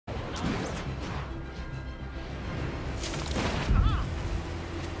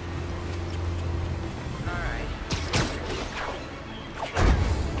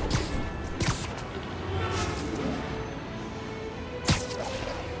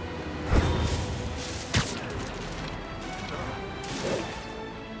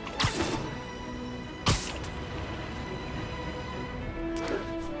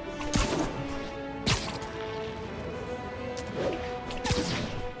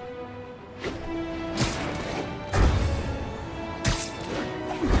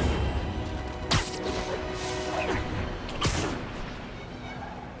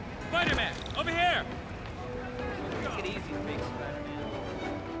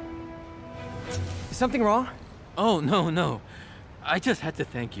something wrong? Oh, no. I just had to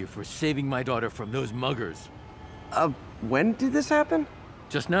thank you for saving my daughter from those muggers. When did this happen?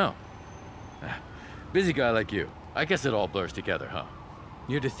 Just now. Busy guy like you. I guess it all blurs together, huh?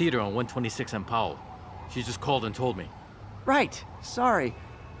 Near the theater on 126 and Powell. She just called and told me. Right. Sorry.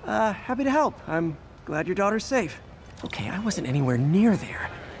 Happy to help. I'm glad your daughter's safe. Okay, I wasn't anywhere near there.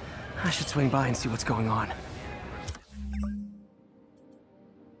 I should swing by and see what's going on.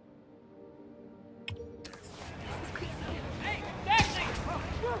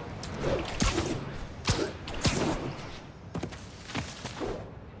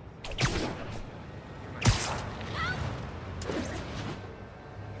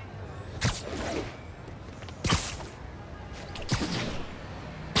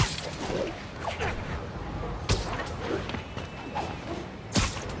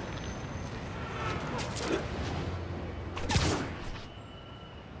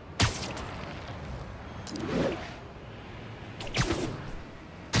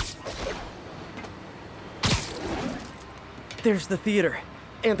 There's the theater,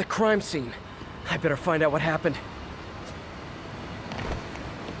 and the crime scene. I better find out what happened.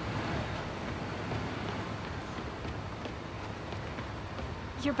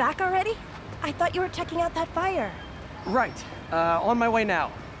 You're back already? I thought you were checking out that fire. Right. On my way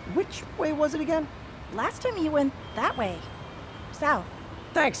now. Which way was it again? Last time you went that way. South.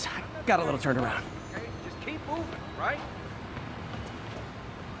 Thanks. I got a little turned around. Okay, just keep moving, right?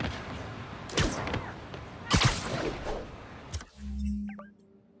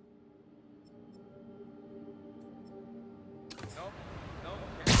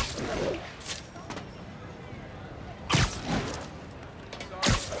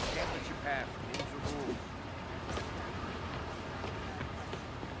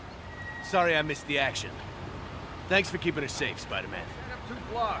 Sorry I missed the action. Thanks for keeping us safe, Spider-Man. Turn up 2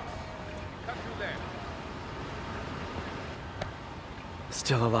 blocks. Cut through there.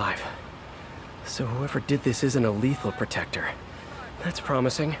 Still alive. So whoever did this isn't a lethal protector. That's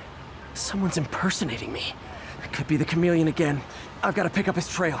promising. Someone's impersonating me. It could be the chameleon again. I've got to pick up his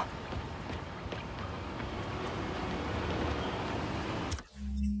trail.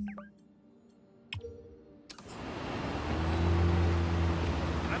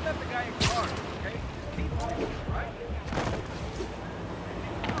 I met the guy in charge, okay? Just keep moving, right?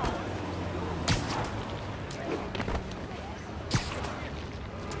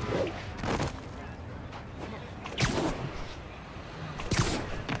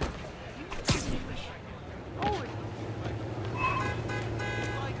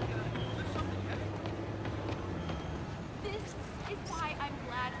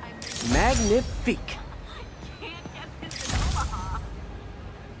 Magnifique. Can't get this in Omaha.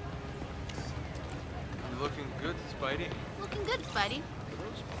 You looking good, Spidey? Looking good, Spidey.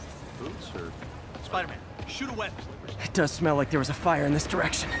 Boots or... Spider-Man, shoot a web. It does smell like there was a fire in this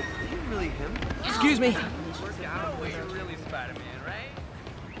direction. Are you really him? Excuse me. Worked out. You're really Spider-Man, right?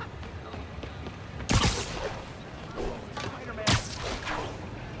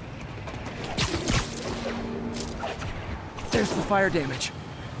 There's the fire damage.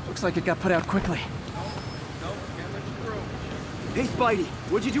 Looks like it got put out quickly. Nope, can't let you through. Hey, Spidey,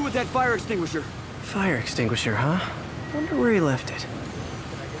 what'd you do with that fire extinguisher? Fire extinguisher, huh? Wonder where he left it.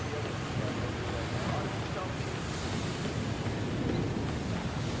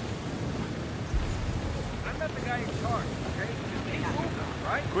 I met the guy in charge, okay? Just keep moving,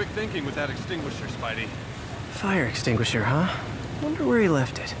 right? Quick thinking with that extinguisher, Spidey. Fire extinguisher, huh? Wonder where he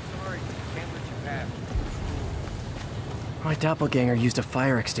left it. Sorry, can't let you pass. My doppelganger used a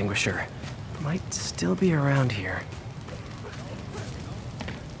fire extinguisher. Might still be around here.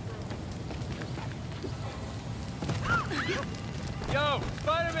 Yo,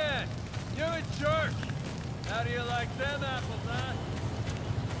 Spider-Man! You in church! How do you like them apples, huh?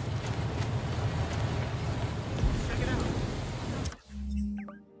 Check it out.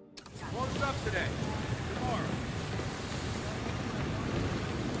 More stuff today. Tomorrow.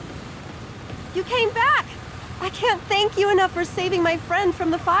 You came back! I can't thank you enough for saving my friend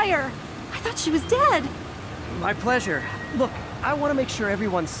from the fire. I thought she was dead. My pleasure. Look, I want to make sure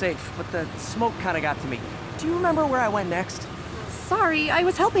everyone's safe, but the smoke kind of got to me. Do you remember where I went next? Sorry, I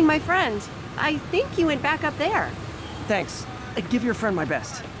was helping my friend. I think you went back up there. Thanks. Give your friend my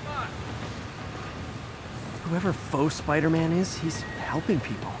best. Whoever faux Spider-Man is, he's helping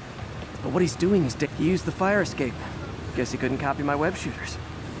people. But what he's doing is he used the fire escape. Guess he couldn't copy my web shooters.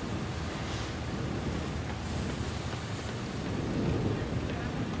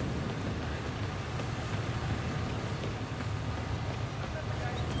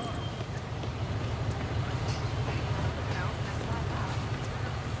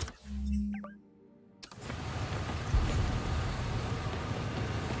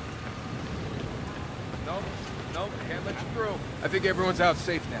 No, can't let you through. I think everyone's out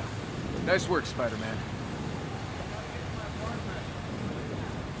safe now. Nice work, Spider-Man.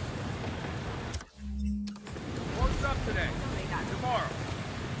 What's up today? Tomorrow.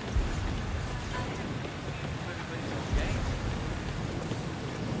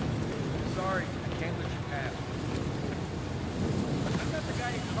 Sorry, I can't let you pass. I got the guy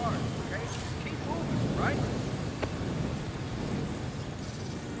in charge, okay? Keep moving, right?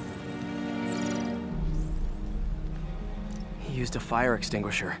 He used a fire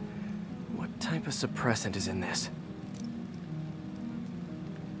extinguisher. What type of suppressant is in this?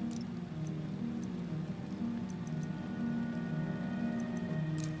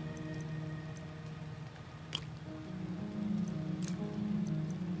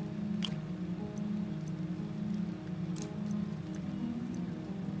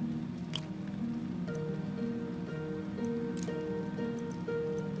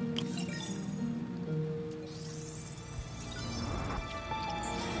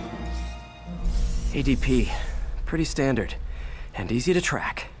 ADP. Pretty standard. And easy to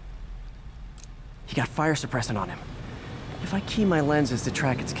track. He got fire suppressant on him. If I key my lenses to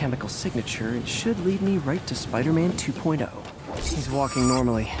track its chemical signature, it should lead me right to Spider-Man 2.0. He's walking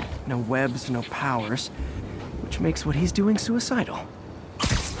normally. No webs, no powers. Which makes what he's doing suicidal.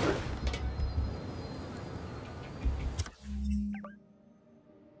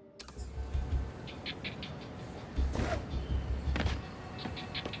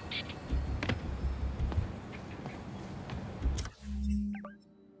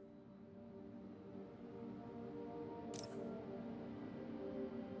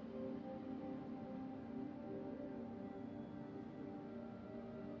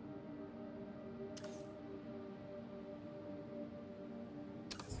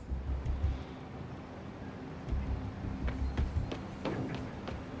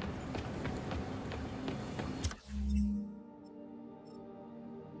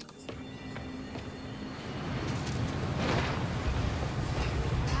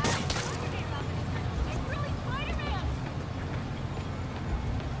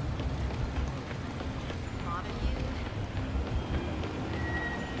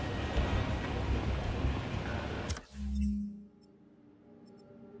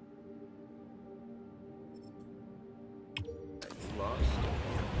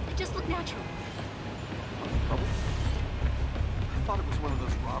 It just looked natural. I thought it was one of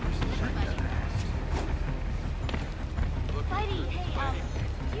those robbers. Spidey, hey,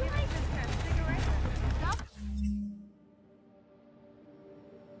 do you like this cigarette? Stop.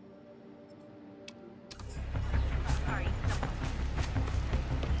 Sorry.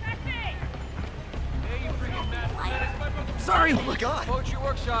 Taxi! Hey, you bring in Matt. Sorry! Oh my God! Poetry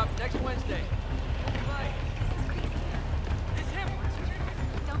workshop next Wednesday. Bye.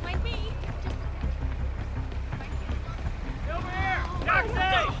 Don't mind me. Get over here! Taxi!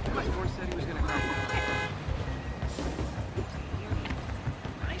 My boy said he was gonna come.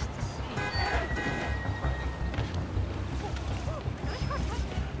 Nice to see you.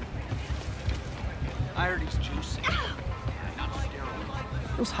 I heard he's juicy.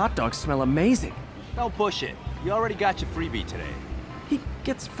 Those hot dogs smell amazing. Don't push it. You already got your freebie today. He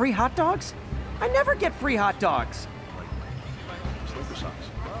gets free hot dogs? I never get free hot dogs. Slipper socks.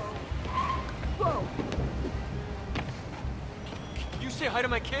 Whoa! You say hi to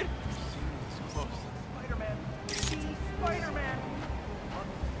my kid?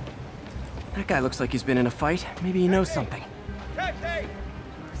 That guy looks like he's been in a fight. Maybe he knows something. Taxi!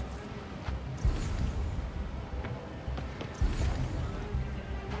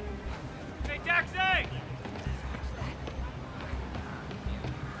 Hey, taxi!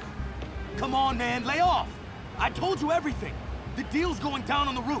 Come on, man, lay off. I told you everything. The deal's going down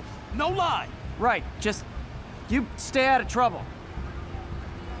on the roof. No lie. Right, just... you stay out of trouble.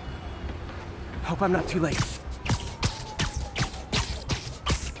 Hope I'm not too late.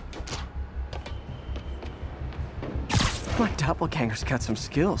 My doppelganger's got some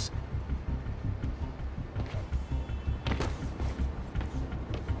skills.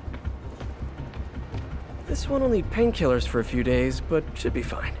 This one will need painkillers for a few days, but should be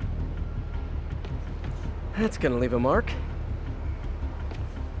fine. That's gonna leave a mark.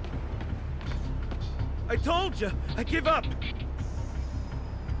 I told you, I give up.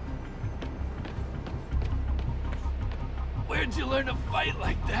 Where'd you learn to fight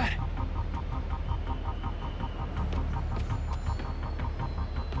like that?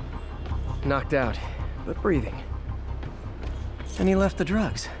 Knocked out, but breathing. And he left the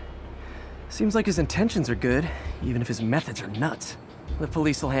drugs. Seems like his intentions are good, even if his methods are nuts. The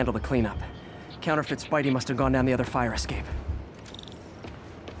police will handle the cleanup. Counterfeit Spidey must have gone down the other fire escape.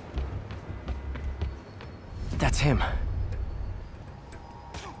 That's him.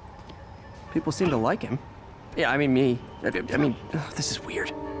 People seem to like him. Yeah, I mean me. I mean, this is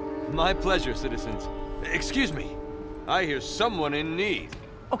weird. My pleasure, citizens. Excuse me. I hear someone in need.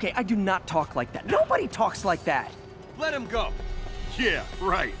 Okay, I do not talk like that. Nobody talks like that. Let him go. Yeah,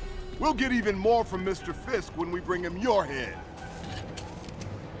 right. We'll get even more from Mr. Fisk when we bring him your head.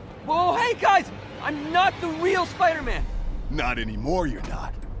 Whoa, hey guys! I'm not the real Spider-Man! Not anymore, you're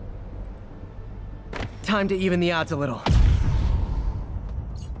not. Time to even the odds a little.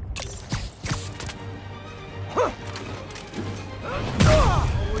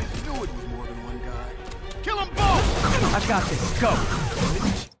 Always knew it was more than one guy. Kill them both! I've got this. Go.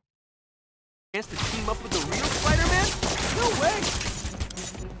 Chance to team up with the real Spider-Man? No way!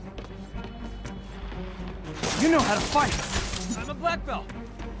 You know how to fight. I'm a black belt.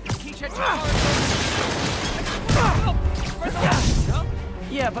 Teach it to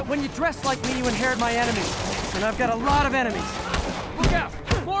Yeah, but when you dress like me, you inherit my enemies. And I've got a lot of enemies. Look out!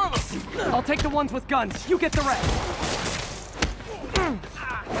 More of us! I'll take the ones with guns. You get the rest.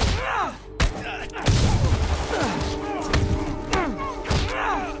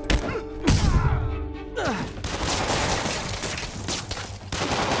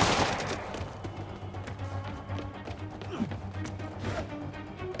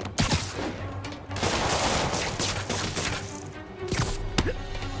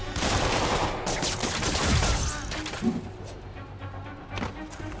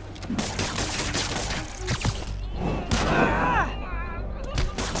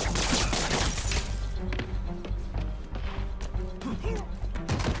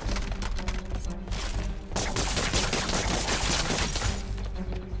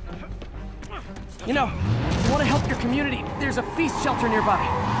 You know, if you want to help your community, there's a feast shelter nearby.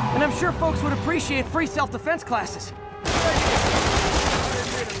 And I'm sure folks would appreciate free self-defense classes.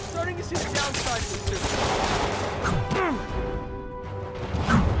 I'm starting to see the downside to this.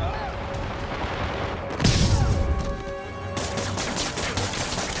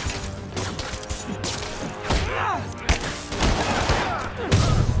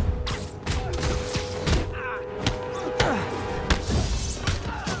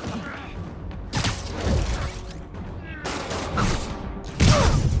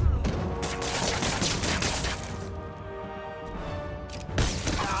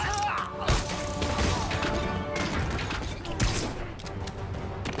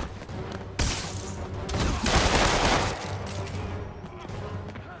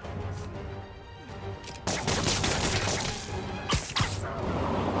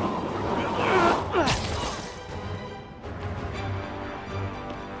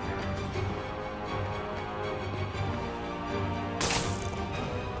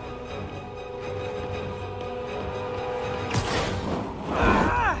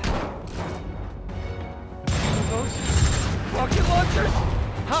 Rocket launchers?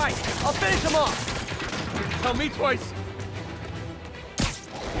 Hi, I'll finish them off. Tell me twice.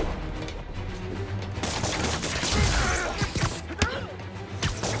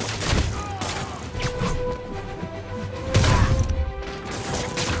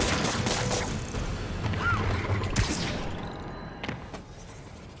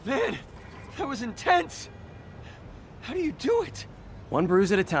 Man, that was intense. How do you do it? One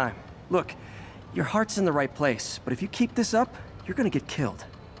bruise at a time. Look, your heart's in the right place, but if you keep this up, you're gonna get killed.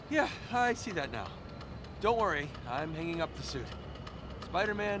 Yeah, I see that now. Don't worry, I'm hanging up the suit.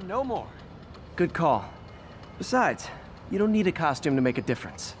 Spider-Man, no more. Good call. Besides, you don't need a costume to make a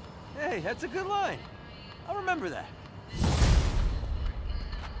difference. Hey, that's a good line. I'll remember that.